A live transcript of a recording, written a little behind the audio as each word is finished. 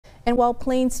And while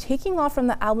planes taking off from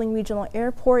the ABILENE Regional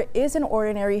Airport is an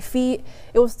ordinary feat,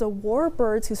 it was the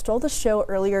warbirds who stole the show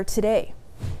earlier today.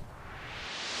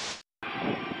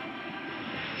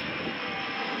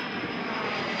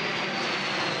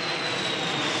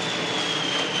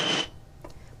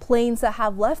 Planes that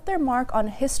have left their mark on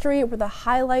history were the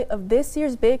highlight of this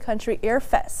year's Big Country Air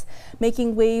Fest,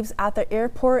 making waves at the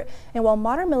airport. And while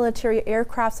modern military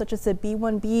aircraft such as the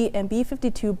B-1B and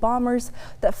B-52 bombers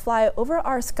that fly over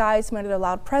our skies made their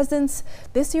loud presence,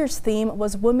 this year's theme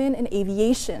was Women in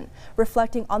Aviation,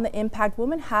 reflecting on the impact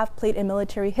women have played in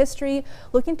military history,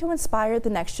 looking to inspire the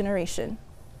next generation.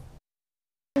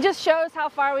 It just shows how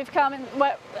far we've come and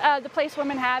what the place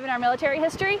women have in our military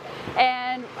history,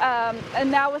 and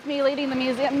now with me leading the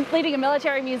museum, leading a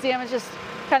military museum, is just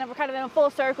kind of in a full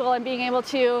circle and being able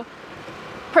to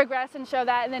progress and show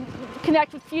that, and then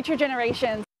connect with future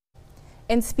generations.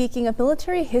 And speaking of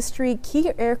military history, key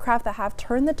aircraft that have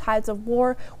turned the tides of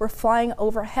war were flying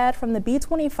overhead, from the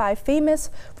B-25 famous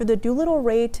for the Doolittle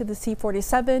raid to the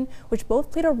C-47, which both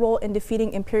played a role in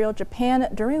defeating Imperial Japan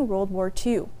during World War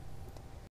II.